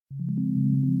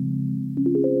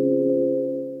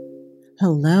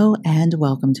Hello and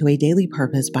welcome to a Daily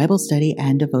Purpose Bible Study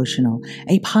and Devotional,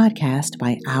 a podcast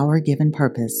by Our Given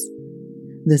Purpose.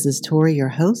 This is Tori, your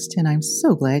host, and I'm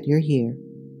so glad you're here.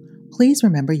 Please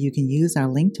remember you can use our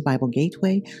link to Bible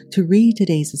Gateway to read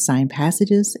today's assigned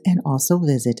passages and also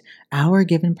visit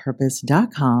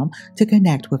OurGivenPurpose.com to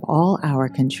connect with all our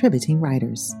contributing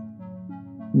writers.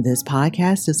 This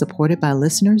podcast is supported by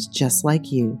listeners just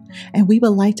like you, and we would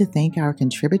like to thank our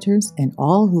contributors and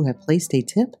all who have placed a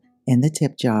tip in the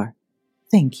tip jar.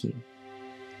 Thank you.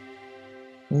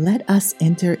 Let us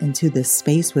enter into this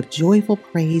space with joyful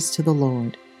praise to the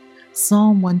Lord.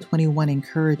 Psalm 121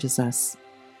 encourages us.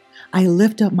 I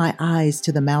lift up my eyes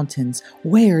to the mountains.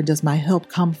 Where does my help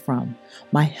come from?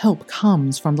 My help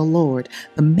comes from the Lord,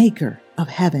 the maker of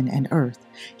heaven and earth.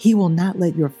 He will not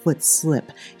let your foot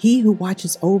slip. He who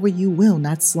watches over you will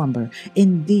not slumber.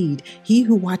 Indeed, he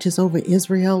who watches over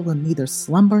Israel will neither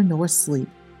slumber nor sleep.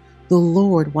 The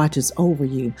Lord watches over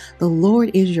you. The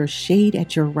Lord is your shade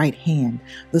at your right hand.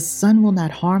 The sun will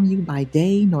not harm you by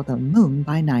day, nor the moon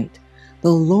by night.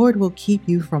 The Lord will keep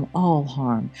you from all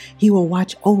harm. He will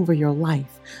watch over your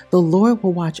life. The Lord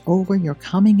will watch over your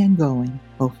coming and going,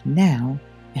 both now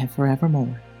and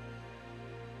forevermore.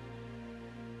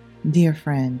 Dear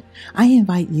friend, I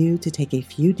invite you to take a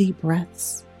few deep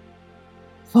breaths.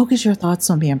 Focus your thoughts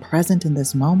on being present in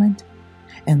this moment,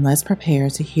 and let's prepare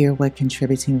to hear what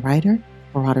contributing writer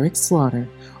Broderick Slaughter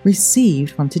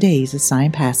received from today's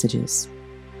assigned passages.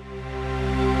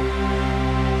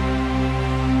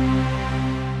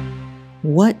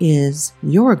 What is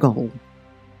your goal?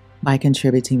 By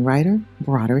contributing writer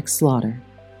Broderick Slaughter.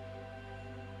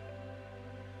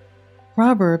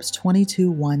 Proverbs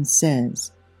 22:1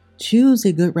 says, "Choose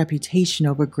a good reputation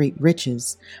over great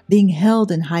riches. Being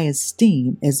held in high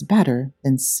esteem is better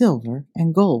than silver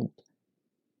and gold."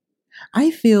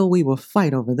 I feel we will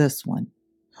fight over this one.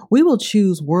 We will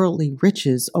choose worldly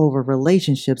riches over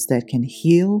relationships that can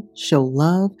heal, show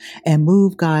love, and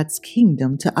move God's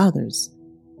kingdom to others.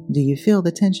 Do you feel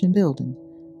the tension building?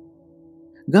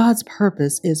 God's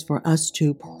purpose is for us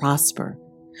to prosper,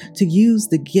 to use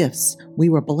the gifts we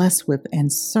were blessed with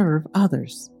and serve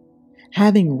others.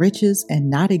 Having riches and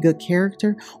not a good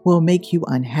character will make you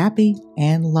unhappy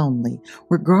and lonely,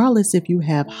 regardless if you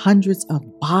have hundreds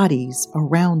of bodies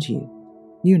around you.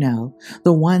 You know,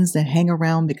 the ones that hang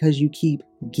around because you keep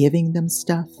giving them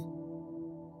stuff.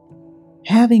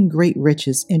 Having great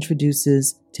riches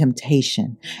introduces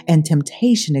temptation, and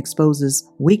temptation exposes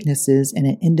weaknesses in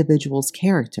an individual's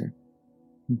character.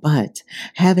 But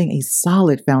having a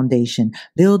solid foundation,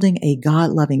 building a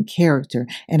God-loving character,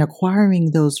 and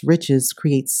acquiring those riches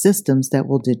creates systems that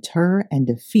will deter and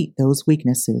defeat those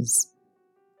weaknesses.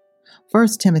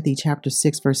 1 Timothy chapter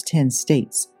 6, verse 10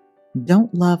 states,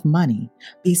 "Don't love money.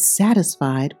 Be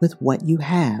satisfied with what you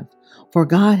have. For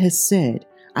God has said,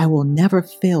 I will never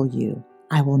fail you.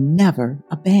 I will never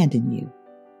abandon you."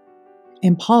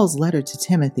 In Paul's letter to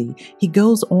Timothy, he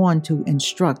goes on to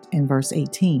instruct in verse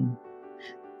 18.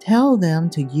 Tell them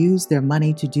to use their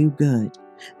money to do good.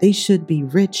 They should be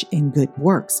rich in good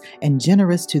works and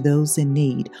generous to those in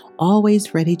need,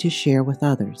 always ready to share with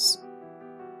others.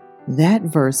 That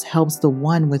verse helps the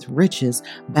one with riches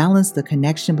balance the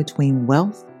connection between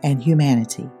wealth and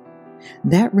humanity.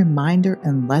 That reminder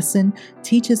and lesson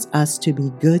teaches us to be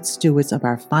good stewards of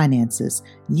our finances,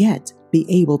 yet be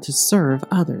able to serve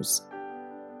others.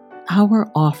 Our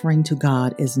offering to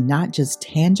God is not just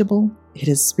tangible, it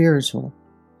is spiritual.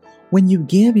 When you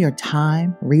give your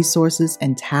time, resources,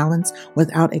 and talents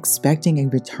without expecting a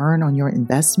return on your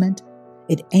investment,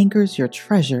 it anchors your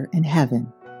treasure in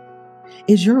heaven.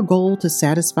 Is your goal to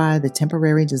satisfy the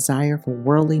temporary desire for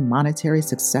worldly monetary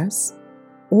success?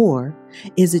 Or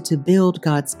is it to build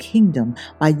God's kingdom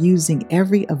by using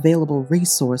every available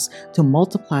resource to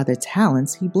multiply the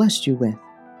talents He blessed you with?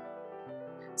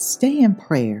 Stay in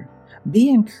prayer.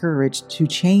 Be encouraged to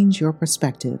change your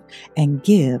perspective and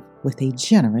give with a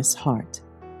generous heart.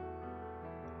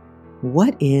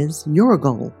 What is your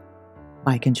goal?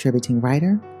 By contributing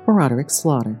writer Broderick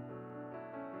Slaughter.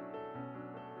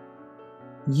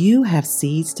 You have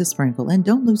seeds to sprinkle, and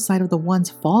don't lose sight of the ones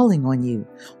falling on you.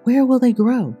 Where will they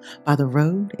grow? By the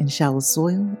road, in shallow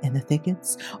soil, in the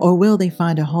thickets? Or will they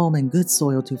find a home in good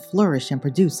soil to flourish and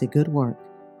produce a good work?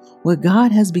 What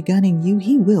God has begun in you,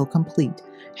 He will complete.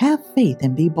 Have faith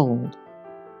and be bold.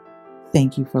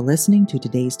 Thank you for listening to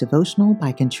today's devotional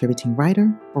by contributing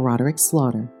writer Broderick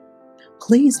Slaughter.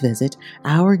 Please visit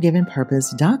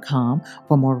OurGivenPurpose.com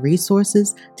for more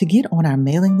resources to get on our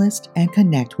mailing list and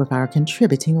connect with our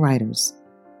contributing writers.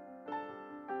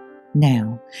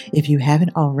 Now, if you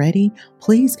haven't already,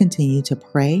 please continue to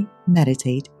pray,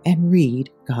 meditate, and read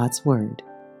God's Word.